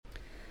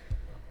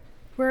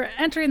We're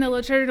entering the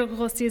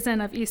liturgical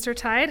season of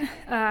Eastertide.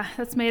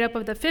 That's made up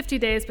of the 50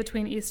 days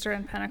between Easter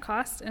and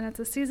Pentecost, and it's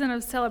a season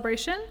of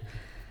celebration,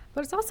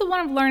 but it's also one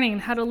of learning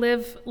how to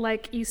live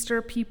like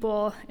Easter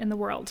people in the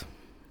world.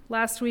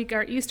 Last week,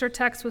 our Easter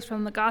text was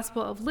from the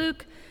Gospel of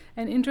Luke,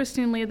 and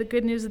interestingly, the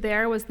good news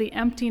there was the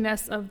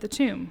emptiness of the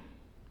tomb.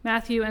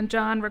 Matthew and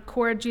John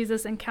record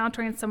Jesus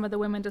encountering some of the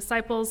women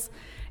disciples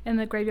in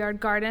the graveyard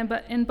garden,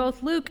 but in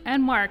both Luke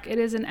and Mark, it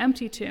is an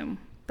empty tomb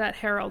that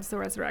heralds the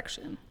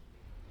resurrection.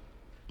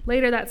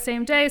 Later that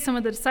same day, some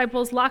of the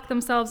disciples locked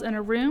themselves in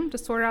a room to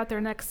sort out their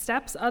next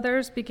steps.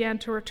 Others began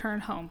to return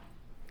home.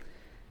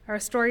 Our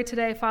story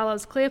today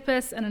follows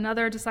Cleopas and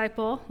another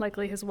disciple,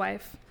 likely his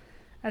wife,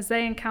 as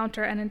they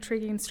encounter an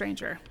intriguing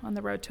stranger on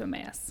the road to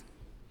Emmaus.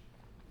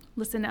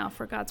 Listen now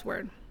for God's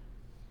word.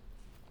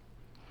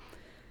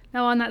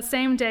 Now on that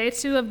same day,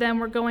 two of them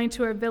were going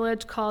to a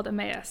village called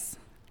Emmaus,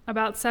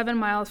 about 7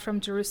 miles from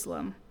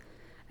Jerusalem,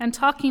 and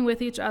talking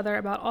with each other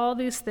about all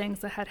these things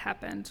that had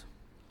happened.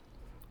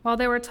 While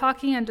they were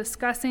talking and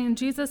discussing,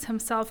 Jesus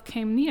himself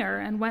came near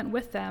and went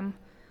with them,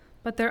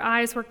 but their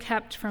eyes were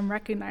kept from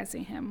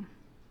recognizing him.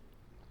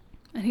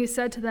 And he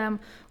said to them,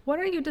 "What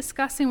are you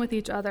discussing with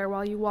each other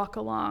while you walk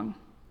along?"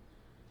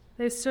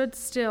 They stood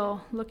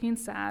still, looking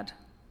sad.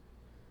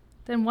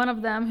 Then one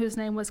of them, whose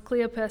name was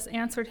Cleopas,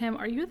 answered him,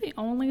 "Are you the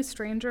only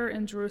stranger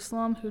in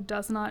Jerusalem who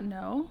does not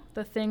know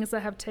the things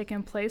that have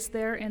taken place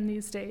there in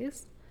these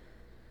days?"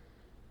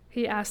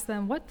 He asked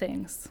them, "What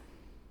things?"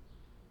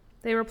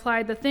 They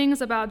replied, "The things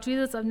about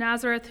Jesus of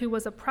Nazareth, who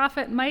was a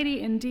prophet,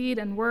 mighty in deed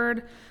and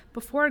word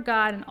before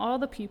God and all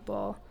the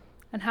people,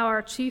 and how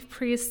our chief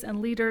priests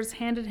and leaders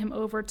handed him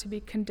over to be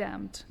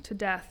condemned to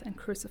death and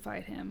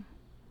crucified him.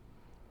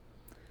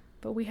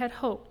 But we had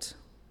hoped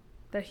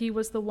that he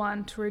was the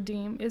one to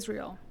redeem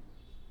Israel.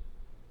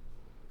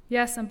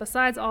 Yes, and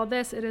besides all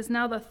this, it is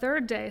now the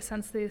third day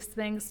since these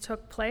things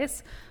took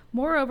place.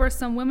 Moreover,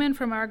 some women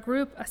from our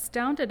group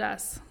astounded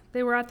us.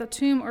 They were at the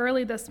tomb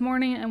early this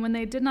morning, and when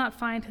they did not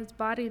find his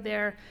body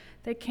there,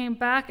 they came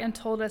back and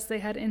told us they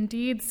had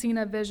indeed seen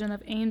a vision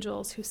of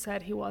angels who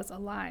said he was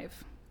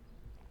alive.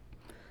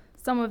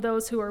 Some of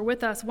those who were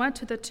with us went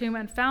to the tomb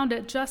and found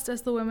it just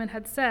as the women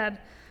had said,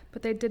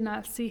 but they did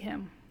not see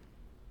him."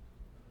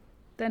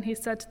 Then he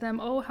said to them,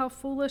 "Oh, how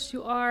foolish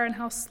you are and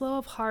how slow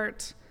of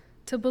heart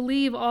to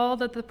believe all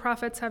that the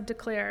prophets have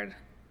declared.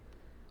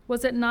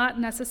 Was it not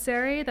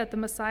necessary that the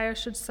Messiah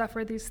should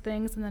suffer these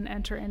things and then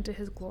enter into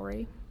his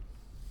glory?"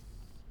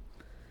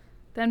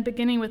 Then,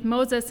 beginning with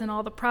Moses and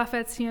all the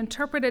prophets, he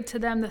interpreted to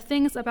them the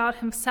things about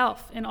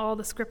himself in all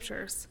the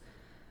scriptures.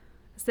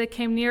 As they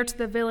came near to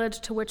the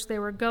village to which they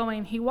were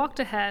going, he walked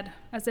ahead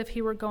as if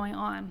he were going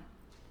on.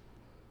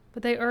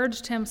 But they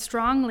urged him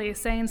strongly,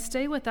 saying,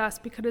 "Stay with us,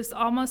 because it is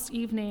almost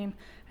evening,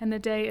 and the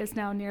day is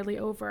now nearly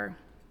over."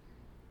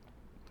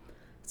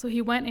 So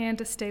he went in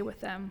to stay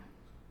with them.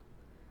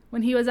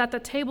 When he was at the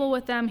table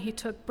with them, he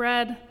took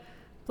bread,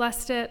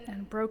 blessed it,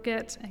 and broke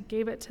it, and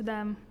gave it to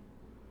them.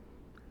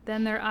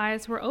 Then their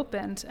eyes were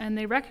opened, and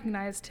they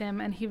recognized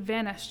him, and he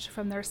vanished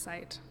from their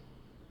sight.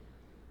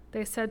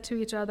 They said to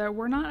each other,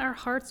 "Were not our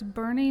hearts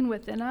burning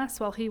within us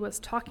while he was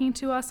talking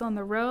to us on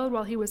the road,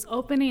 while he was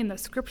opening the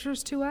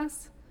scriptures to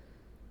us?"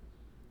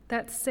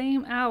 That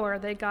same hour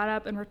they got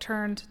up and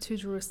returned to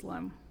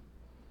Jerusalem.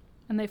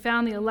 And they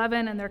found the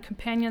 11 and their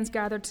companions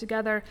gathered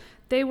together.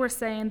 They were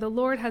saying, "The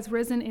Lord has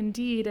risen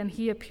indeed, and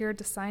he appeared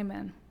to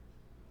Simon."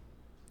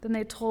 Then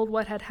they told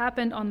what had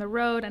happened on the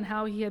road and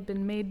how he had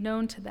been made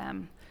known to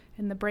them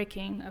in the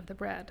breaking of the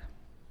bread.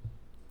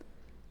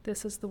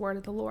 This is the word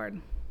of the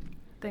Lord.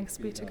 Thanks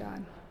be to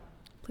God.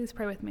 Please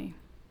pray with me.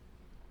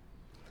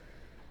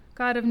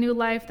 God of new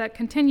life that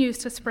continues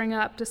to spring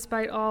up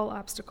despite all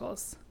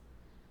obstacles,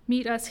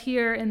 meet us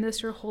here in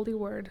this your holy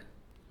word.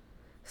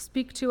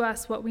 Speak to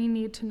us what we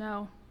need to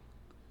know.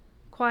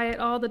 Quiet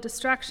all the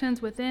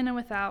distractions within and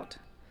without.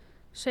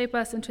 Shape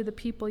us into the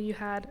people you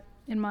had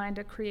in mind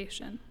at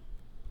creation.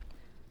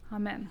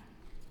 Amen.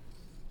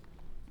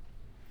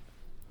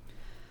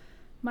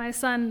 My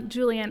son,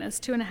 Julian, is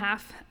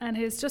 2.5, and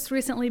he's just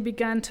recently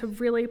begun to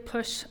really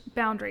push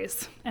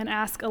boundaries and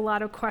ask a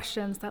lot of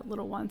questions that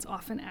little ones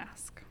often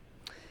ask.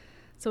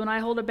 So when I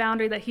hold a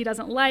boundary that he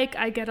doesn't like,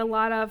 I get a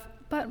lot of,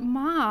 "But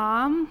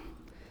Mom,"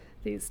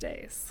 these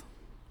days.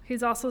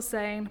 He's also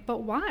saying, "But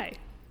why?"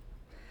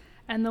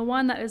 And the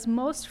one that is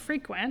most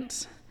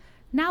frequent,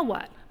 "Now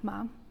what,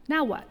 Mom?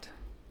 Now what?"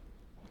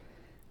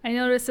 I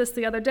noticed this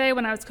the other day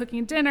when I was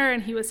cooking dinner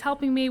and he was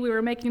helping me. We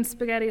were making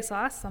spaghetti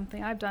sauce,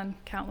 something I've done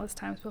countless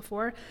times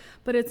before,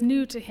 but it's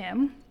new to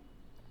him.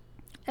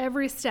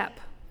 Every step,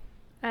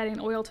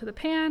 adding oil to the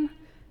pan,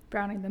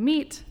 browning the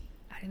meat,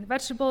 adding the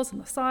vegetables and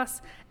the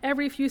sauce,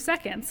 every few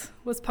seconds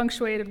was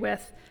punctuated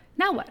with,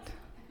 "Now what?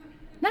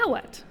 Now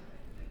what?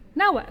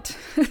 Now what?"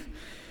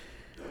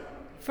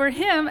 For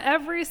him,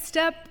 every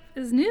step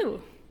is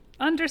new.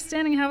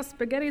 Understanding how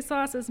spaghetti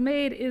sauce is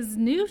made is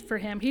new for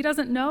him. He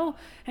doesn't know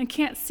and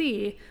can't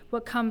see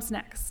what comes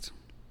next.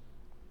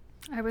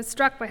 I was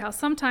struck by how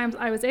sometimes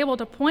I was able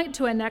to point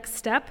to a next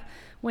step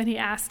when he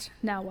asked,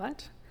 "Now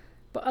what?"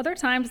 But other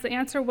times the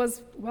answer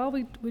was, well,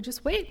 we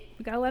just wait.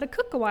 We got to let it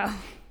cook a while.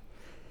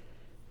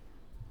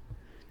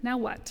 Now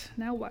what?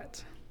 Now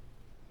what?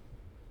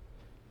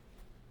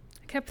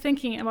 I kept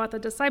thinking about the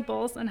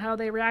disciples and how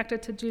they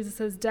reacted to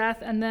Jesus' death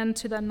and then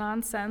to the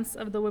nonsense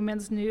of the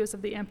women's news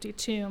of the empty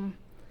tomb.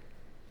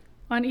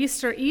 On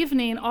Easter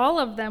evening, all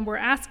of them were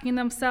asking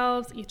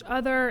themselves, each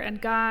other,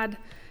 and God,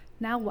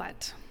 now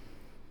what?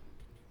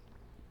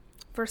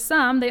 For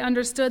some, they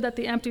understood that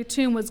the empty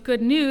tomb was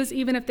good news,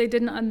 even if they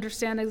didn't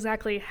understand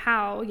exactly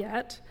how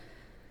yet.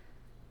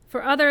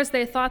 For others,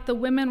 they thought the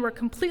women were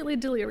completely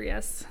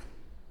delirious.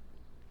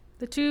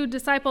 The two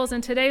disciples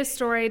in today's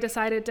story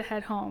decided to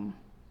head home.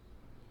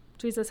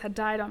 Jesus had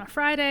died on a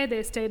Friday.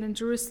 They stayed in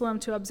Jerusalem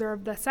to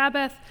observe the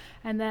Sabbath,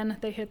 and then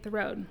they hit the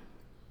road.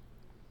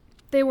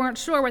 They weren't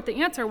sure what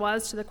the answer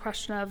was to the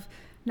question of,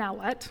 now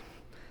what?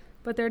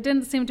 But there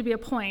didn't seem to be a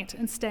point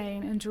in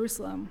staying in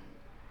Jerusalem.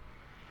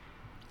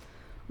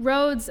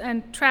 Roads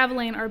and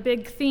traveling are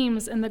big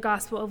themes in the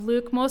Gospel of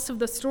Luke. Most of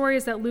the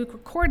stories that Luke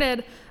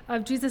recorded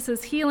of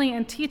Jesus' healing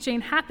and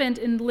teaching happened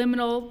in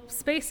liminal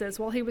spaces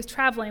while he was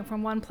traveling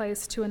from one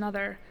place to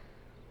another.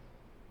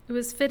 It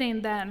was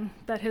fitting then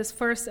that his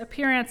first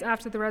appearance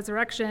after the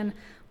resurrection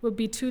would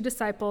be two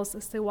disciples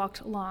as they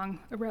walked along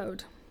a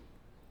road.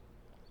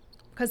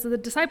 Because the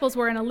disciples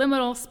were in a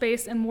liminal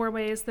space in more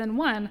ways than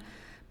one,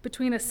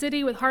 between a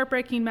city with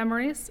heartbreaking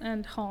memories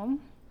and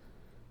home,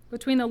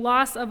 between the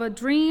loss of a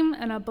dream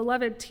and a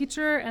beloved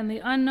teacher and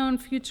the unknown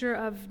future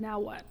of now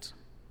what?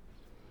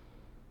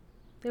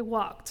 They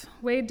walked,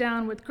 weighed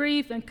down with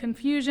grief and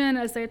confusion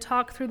as they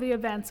talked through the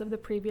events of the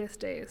previous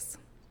days.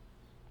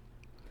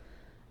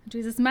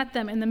 Jesus met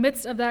them in the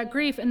midst of that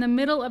grief, in the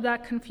middle of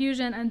that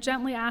confusion, and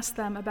gently asked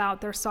them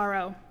about their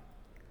sorrow.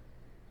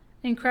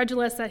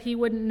 Incredulous that he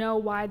wouldn't know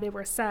why they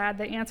were sad,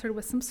 they answered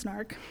with some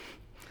snark.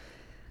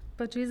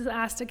 But Jesus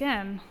asked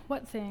again,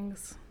 what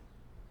things?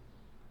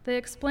 They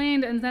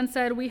explained and then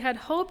said, we had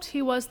hoped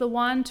he was the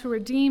one to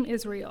redeem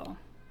Israel.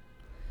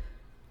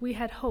 We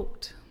had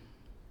hoped.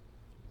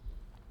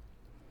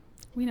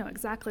 We know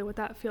exactly what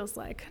that feels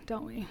like,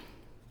 don't we?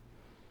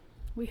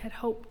 We had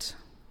hoped.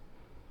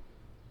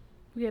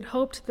 We had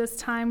hoped this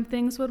time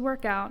things would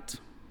work out.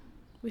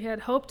 We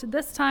had hoped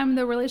this time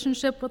the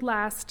relationship would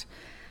last.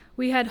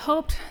 We had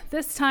hoped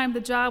this time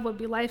the job would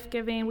be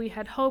life-giving. We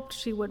had hoped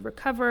she would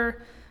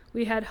recover.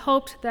 We had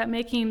hoped that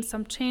making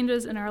some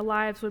changes in our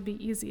lives would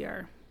be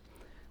easier.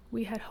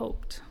 We had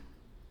hoped.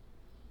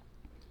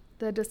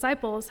 The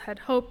disciples had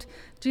hoped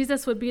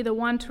Jesus would be the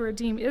one to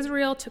redeem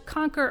Israel, to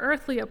conquer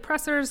earthly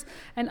oppressors,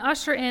 and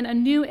usher in a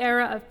new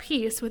era of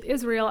peace with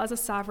Israel as a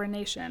sovereign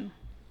nation.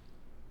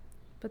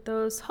 But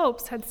those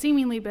hopes had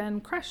seemingly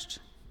been crushed.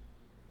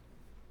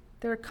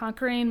 Their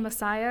conquering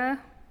Messiah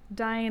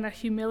dying a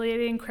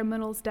humiliating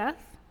criminal's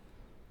death?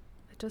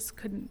 It just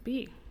couldn't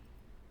be.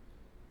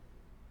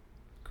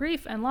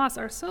 Grief and loss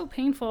are so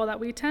painful that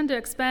we tend to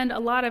expend a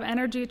lot of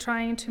energy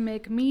trying to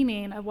make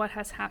meaning of what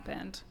has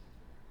happened.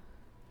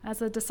 As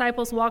the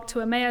disciples walked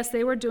to Emmaus,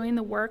 they were doing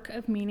the work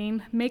of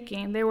meaning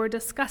making. They were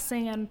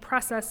discussing and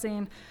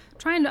processing,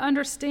 trying to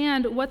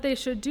understand what they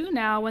should do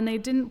now when they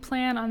didn't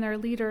plan on their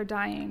leader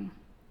dying.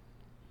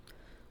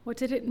 What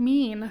did it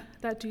mean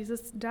that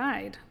Jesus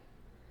died?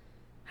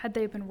 Had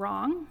they been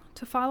wrong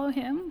to follow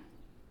him?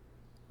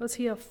 Was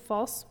he a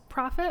false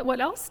prophet? What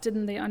else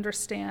didn't they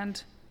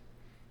understand?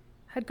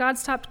 Had God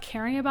stopped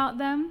caring about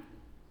them?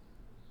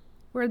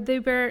 Would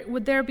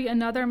there be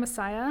another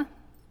Messiah?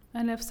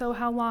 And if so,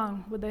 how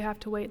long would they have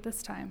to wait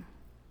this time?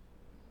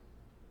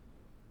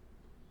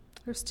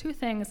 There's two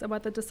things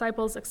about the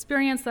disciples'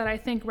 experience that I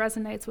think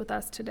resonates with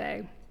us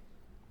today.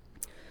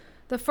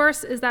 The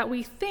first is that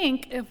we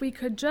think if we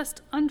could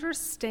just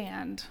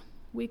understand,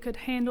 we could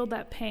handle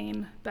that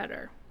pain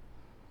better.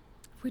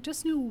 If we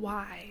just knew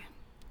why,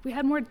 if we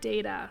had more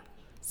data,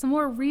 some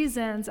more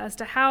reasons as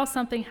to how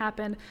something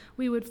happened,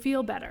 we would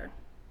feel better.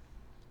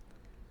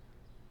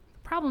 The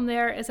problem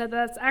there is that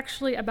that's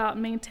actually about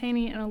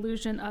maintaining an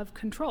illusion of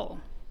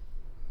control.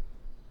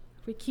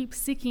 If we keep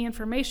seeking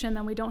information,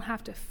 then we don't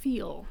have to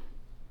feel.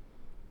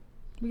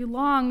 We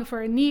long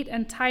for a neat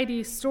and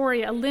tidy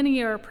story, a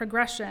linear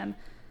progression.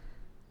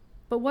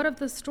 But what if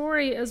the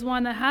story is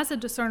one that has a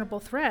discernible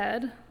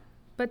thread,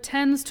 but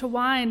tends to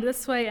wind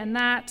this way and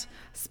that,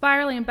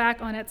 spiraling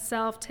back on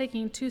itself,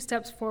 taking 2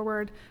 steps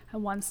forward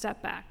and 1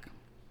 step back?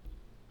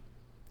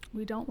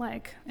 We don't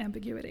like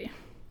ambiguity.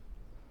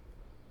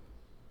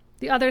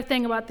 The other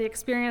thing about the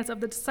experience of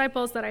the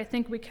disciples that I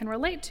think we can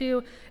relate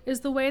to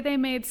is the way they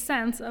made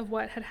sense of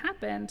what had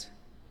happened.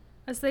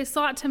 As they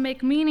sought to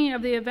make meaning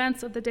of the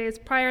events of the days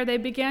prior, they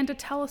began to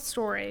tell a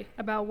story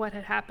about what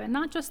had happened,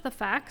 not just the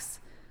facts,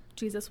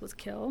 Jesus was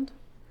killed,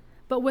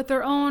 but with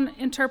their own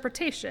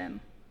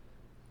interpretation.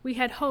 We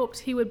had hoped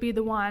he would be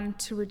the one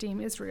to redeem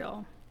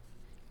Israel.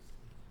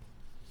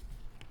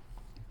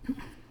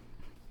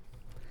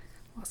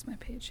 Lost my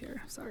page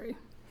here, sorry.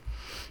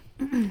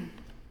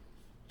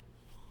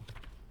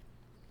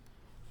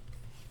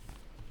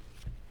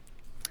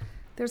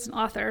 There's an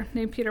author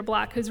named Peter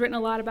Block who's written a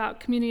lot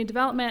about community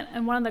development,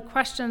 and one of the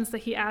questions that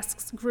he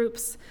asks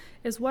groups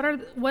is,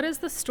 what is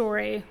the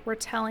story we're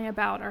telling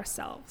about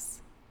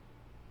ourselves?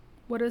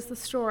 What is the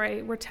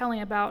story we're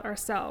telling about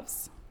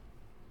ourselves?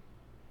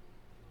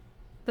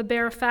 The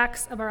bare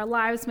facts of our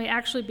lives may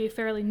actually be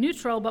fairly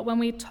neutral, but when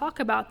we talk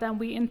about them,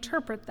 we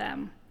interpret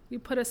them. We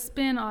put a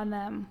spin on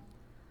them.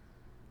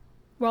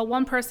 While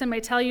one person may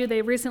tell you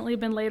they've recently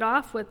been laid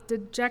off with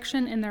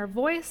dejection in their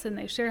voice and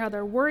they share how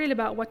they're worried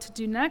about what to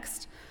do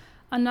next,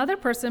 another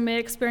person may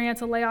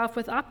experience a layoff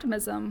with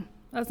optimism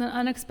as an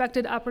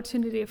unexpected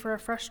opportunity for a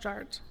fresh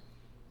start.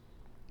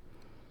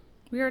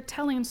 We are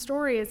telling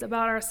stories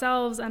about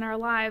ourselves and our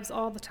lives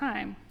all the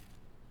time.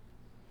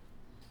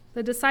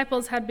 The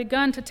disciples had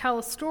begun to tell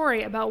a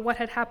story about what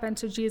had happened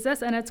to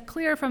Jesus, and it's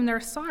clear from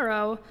their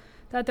sorrow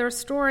that their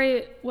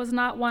story was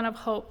not one of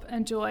hope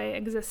and joy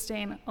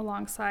existing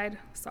alongside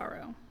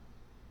sorrow.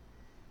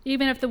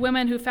 Even if the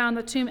women who found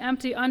the tomb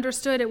empty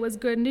understood it was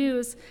good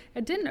news,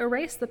 it didn't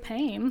erase the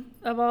pain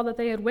of all that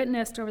they had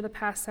witnessed over the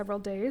past several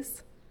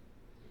days.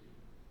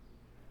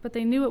 But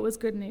they knew it was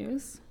good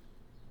news.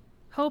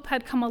 Hope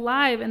had come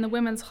alive in the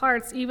women's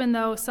hearts, even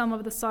though some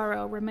of the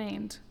sorrow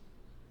remained.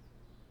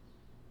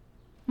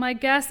 My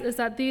guess is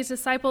that these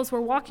disciples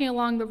were walking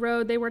along the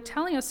road. They were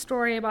telling a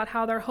story about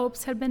how their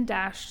hopes had been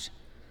dashed,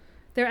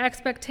 their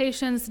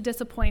expectations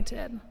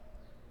disappointed,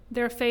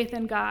 their faith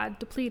in God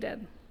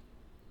depleted.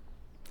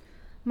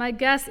 My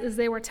guess is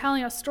they were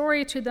telling a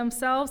story to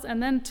themselves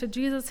and then to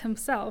Jesus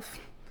himself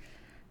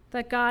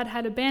that God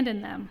had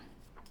abandoned them,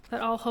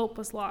 that all hope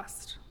was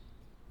lost.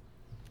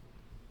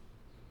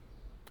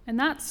 And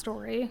that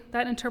story,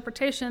 that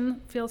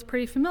interpretation, feels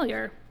pretty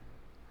familiar.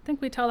 I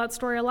think we tell that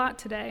story a lot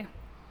today.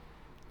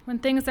 When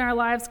things in our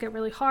lives get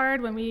really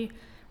hard, when we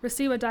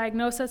receive a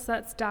diagnosis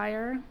that's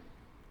dire,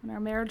 when our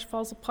marriage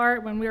falls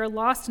apart, when we are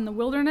lost in the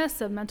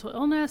wilderness of mental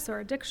illness or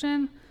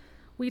addiction,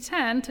 we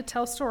tend to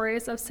tell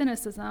stories of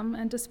cynicism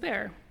and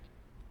despair.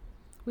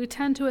 We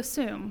tend to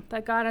assume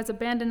that God has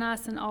abandoned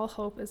us and all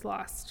hope is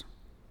lost.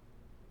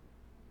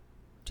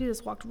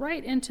 Jesus walked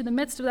right into the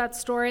midst of that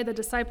story the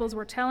disciples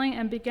were telling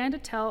and began to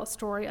tell a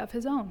story of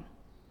his own.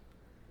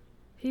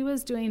 He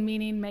was doing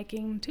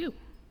meaning-making too.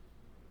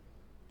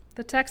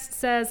 The text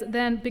says,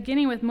 then,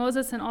 beginning with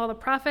Moses and all the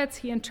prophets,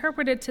 he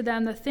interpreted to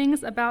them the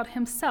things about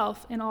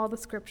himself in all the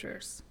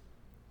scriptures.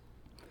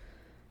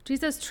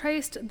 Jesus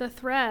traced the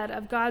thread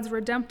of God's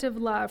redemptive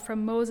love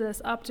from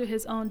Moses up to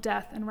his own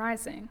death and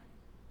rising.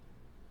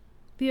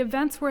 The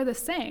events were the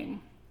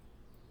same,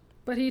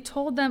 but he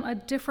told them a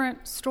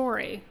different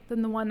story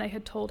than the one they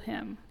had told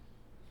him.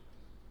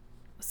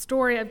 A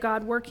story of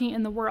God working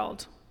in the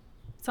world,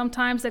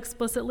 sometimes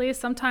explicitly,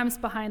 sometimes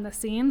behind the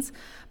scenes,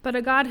 but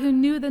a God who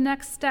knew the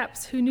next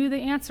steps, who knew the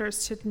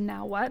answers to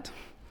now what,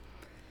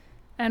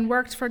 and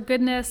worked for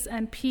goodness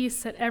and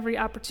peace at every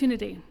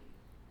opportunity.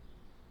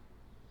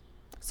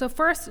 So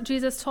first,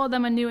 Jesus told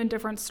them a new and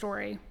different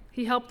story.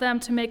 He helped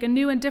them to make a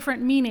new and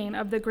different meaning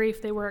of the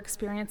grief they were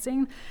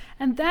experiencing.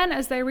 And then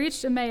as they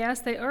reached Emmaus,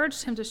 they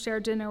urged him to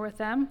share dinner with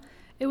them.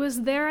 It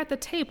was there at the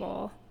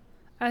table,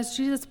 as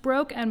Jesus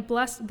broke and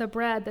blessed the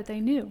bread, that they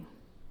knew.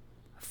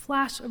 A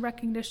flash of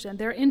recognition.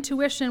 Their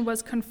intuition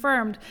was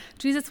confirmed.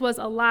 Jesus was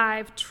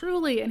alive,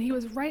 truly, and he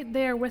was right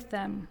there with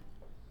them.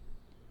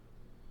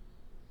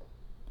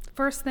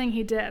 First thing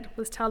he did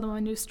was tell them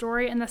a new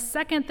story, and the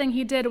second thing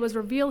he did was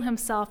reveal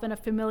himself in a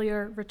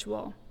familiar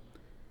ritual.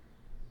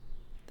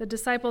 The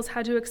disciples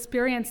had to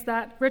experience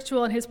that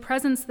ritual and his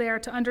presence there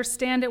to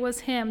understand it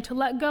was him, to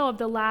let go of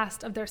the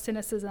last of their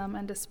cynicism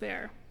and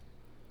despair.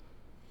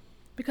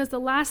 Because the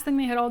last thing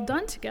they had all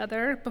done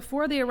together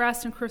before the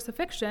arrest and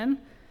crucifixion,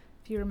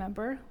 if you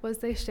remember, was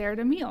they shared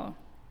a meal.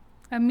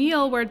 A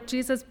meal where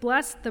Jesus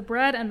blessed the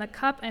bread and the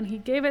cup, and he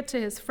gave it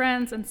to his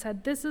friends and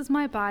said, "This is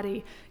my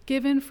body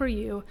given for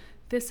you.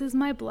 This is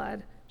my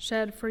blood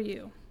shed for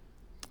you.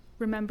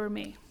 Remember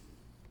me."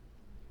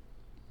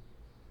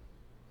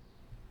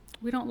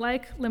 We don't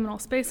like liminal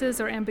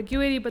spaces or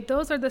ambiguity, but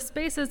those are the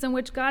spaces in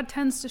which God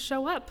tends to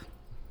show up.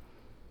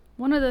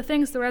 One of the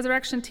things the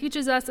resurrection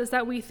teaches us is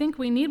that we think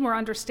we need more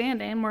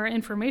understanding, more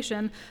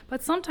information,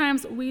 but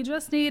sometimes we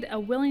just need a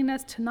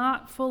willingness to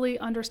not fully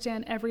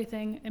understand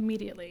everything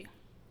immediately.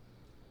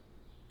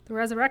 The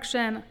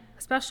resurrection,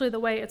 especially the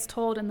way it's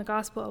told in the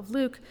Gospel of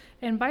Luke,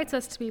 invites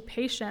us to be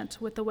patient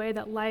with the way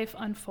that life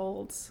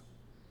unfolds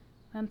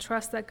and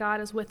trust that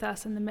God is with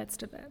us in the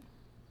midst of it.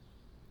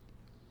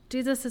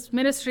 Jesus'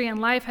 ministry and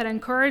life had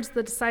encouraged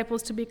the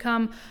disciples to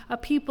become a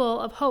people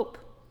of hope.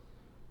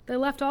 They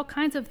left all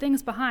kinds of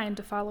things behind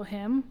to follow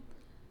him.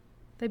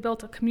 They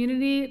built a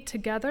community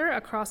together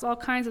across all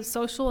kinds of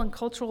social and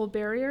cultural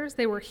barriers.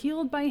 They were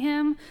healed by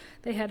him.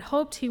 They had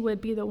hoped he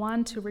would be the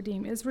one to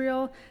redeem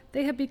Israel.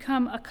 They had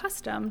become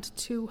accustomed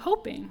to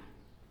hoping.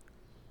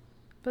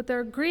 But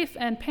their grief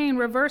and pain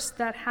reversed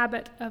that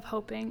habit of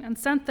hoping and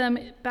sent them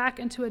back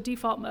into a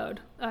default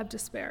mode of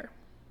despair.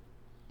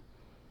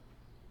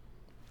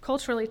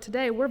 Culturally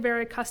today, we're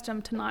very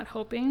accustomed to not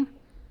hoping.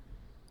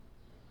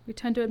 We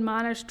tend to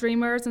admonish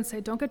dreamers and say,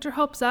 don't get your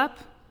hopes up.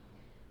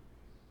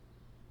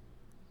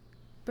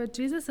 But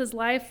Jesus'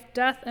 life,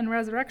 death, and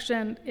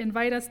resurrection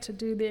invite us to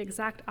do the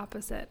exact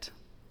opposite,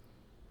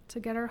 to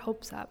get our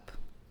hopes up,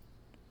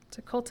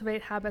 to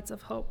cultivate habits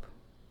of hope.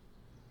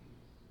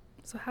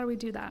 So how do we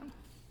do that?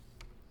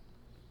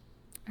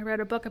 I read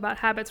a book about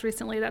habits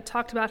recently that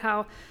talked about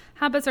how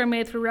habits are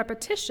made through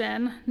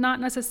repetition,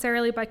 not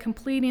necessarily by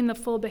completing the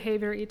full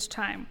behavior each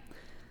time.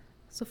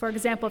 So for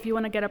example, if you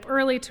want to get up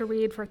early to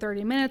read for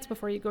 30 minutes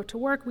before you go to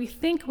work, we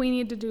think we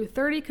need to do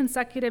 30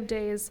 consecutive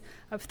days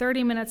of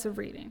 30 minutes of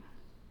reading.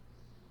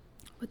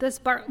 But this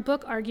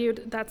book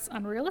argued that's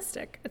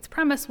unrealistic. Its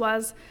premise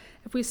was,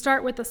 if we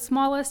start with the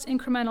smallest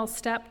incremental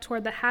step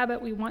toward the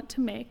habit we want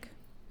to make,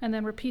 and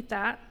then repeat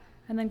that,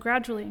 and then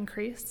gradually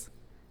increase,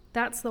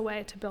 that's the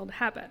way to build a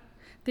habit.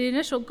 The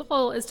initial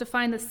goal is to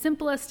find the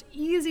simplest,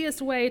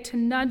 easiest way to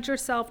nudge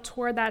yourself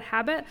toward that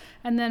habit,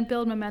 and then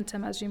build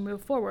momentum as you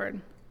move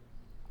forward.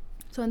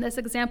 So in this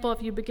example,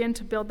 if you begin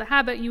to build the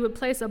habit, you would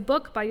place a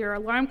book by your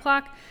alarm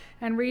clock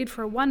and read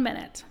for 1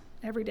 minute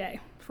every day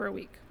for a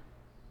week.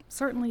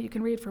 Certainly you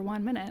can read for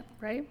 1 minute,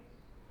 right?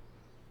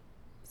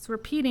 It's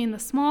repeating the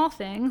small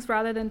things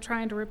rather than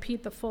trying to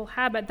repeat the full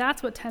habit.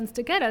 That's what tends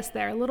to get us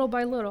there, little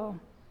by little.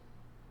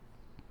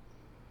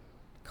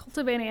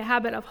 Cultivating a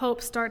habit of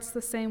hope starts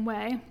the same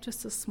way,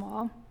 just as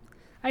small.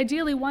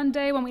 Ideally, one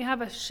day when we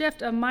have a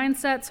shift of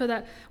mindset so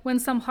that when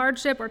some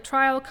hardship or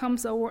trial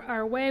comes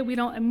our way, we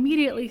don't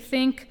immediately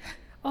think,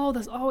 oh,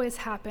 this always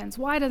happens.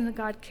 Why doesn't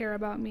God care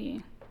about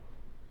me?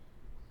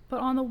 But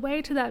on the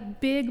way to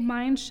that big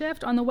mind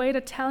shift, on the way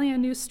to telling a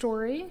new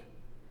story,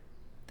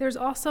 there's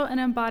also an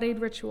embodied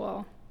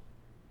ritual,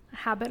 a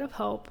habit of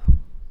hope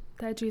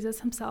that Jesus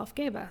himself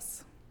gave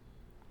us.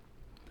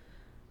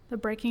 The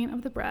breaking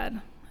of the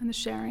bread and the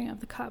sharing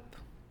of the cup.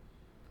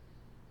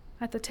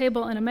 At the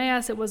table in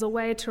Emmaus, it was a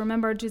way to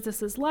remember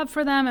Jesus' love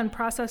for them and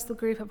process the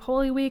grief of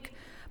Holy Week,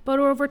 but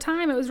over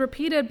time it was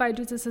repeated by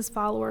Jesus'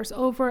 followers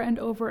over and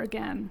over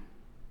again.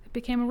 It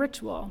became a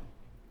ritual.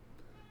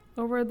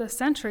 Over the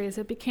centuries,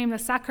 it became the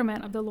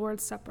sacrament of the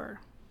Lord's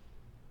Supper.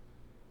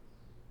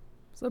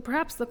 So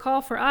perhaps the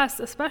call for us,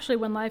 especially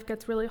when life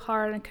gets really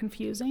hard and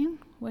confusing,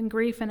 when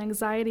grief and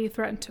anxiety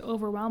threaten to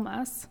overwhelm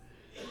us,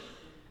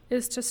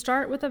 is to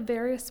start with a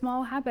very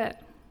small habit,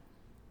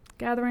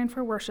 gathering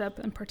for worship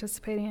and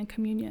participating in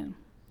communion.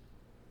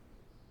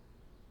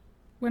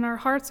 When our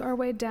hearts are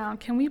weighed down,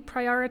 can we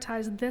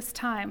prioritize this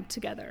time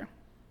together,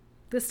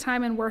 this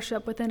time in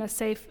worship within a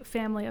safe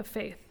family of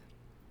faith?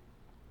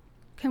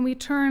 Can we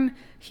turn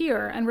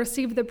here and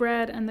receive the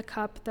bread and the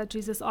cup that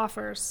Jesus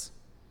offers?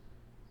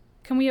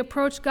 Can we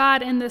approach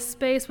God in this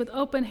space with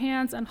open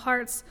hands and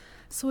hearts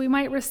so we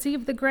might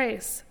receive the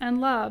grace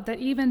and love that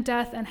even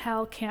death and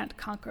hell can't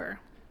conquer?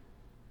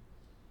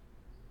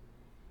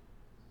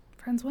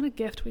 Friends, what a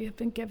gift we have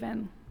been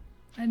given.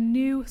 A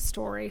new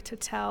story to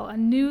tell, a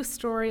new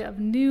story of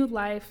new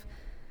life,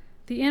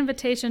 the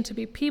invitation to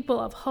be people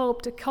of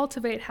hope, to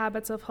cultivate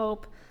habits of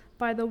hope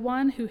by the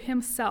one who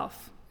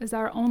himself is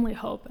our only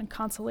hope and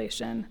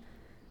consolation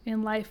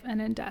in life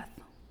and in death.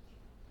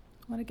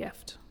 What a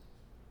gift.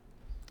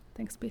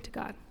 Thanks be to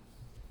God.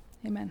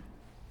 Amen.